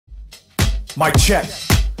Mic check.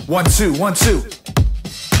 1 2 1 2.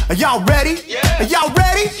 Are y'all ready? Yeah. Are y'all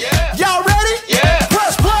ready? Yeah. Y'all ready? Yeah.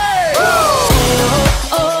 Press play.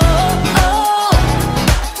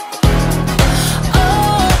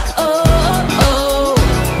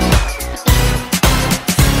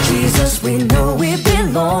 Jesus, we know we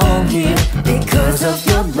belong here because of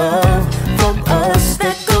your love for us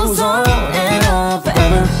that goes on and on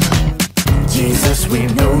forever. Jesus, we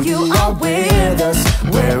know you are with us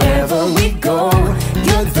wherever we go.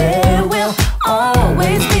 You're there, we'll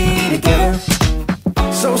always be together.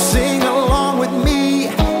 So sing along with me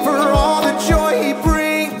for all the joy he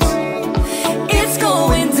brings. It's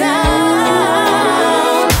going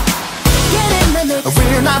down. Get in the mix.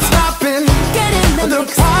 We're not stopping. Get in the The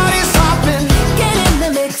mix. party's hopping. Get in the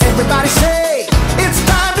mix. Everybody say it's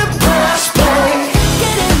time to press play.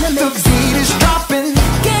 Get in the The mix. beat is dropping.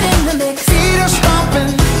 Get in the mix. Feet are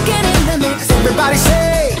stomping. Get in the mix. Everybody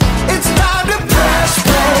say it's time to press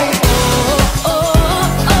play. Oh,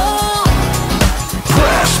 oh, oh.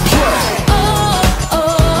 Press play. Oh,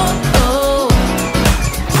 oh, oh.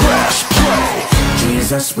 Press play.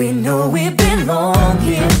 Jesus, we know we belong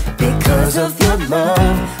here because of your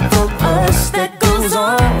love for us that goes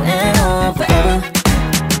on and on forever.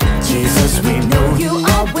 Jesus, we know you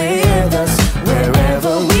are with us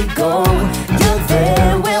wherever we go. You're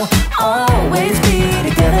there, we'll always be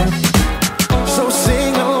together. So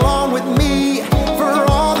sing along with me for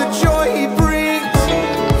all the joy he brings.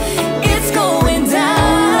 It's going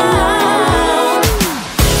down.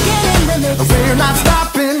 Get in the mix. We're not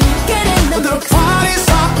stopping. Get in the The mix. party's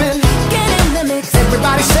hopping. Get in the mix.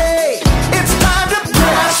 Everybody say it's time to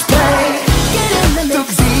press play. Get in the The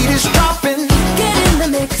mix. beat is dropping. Get in the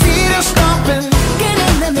mix. Feet are stomping. Get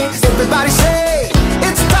in the mix. Everybody say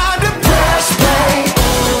it's time to press play.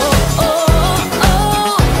 Oh, oh,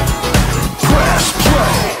 oh. Press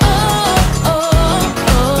play. Oh,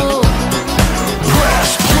 oh, oh. Press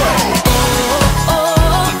play. Oh,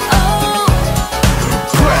 oh.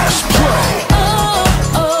 Press play.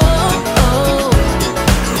 Oh, oh,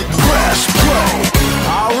 Press play.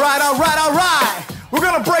 All right, all right, all right. We're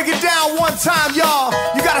gonna break it down one time, y'all.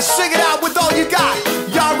 You gotta sing it out with all you got.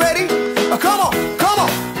 Y'all ready? Come on, come on.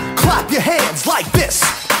 Clap your hands like this.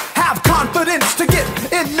 Have confidence to get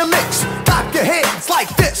in the mix. Clap your hands like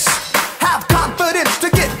this. Have confidence to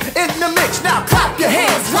get in the mix. Now clap your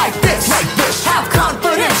hands like this. Like this. Have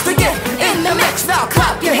confidence to get in the mix. Now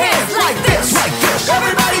clap your hands like this. Like this.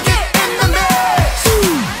 Everybody.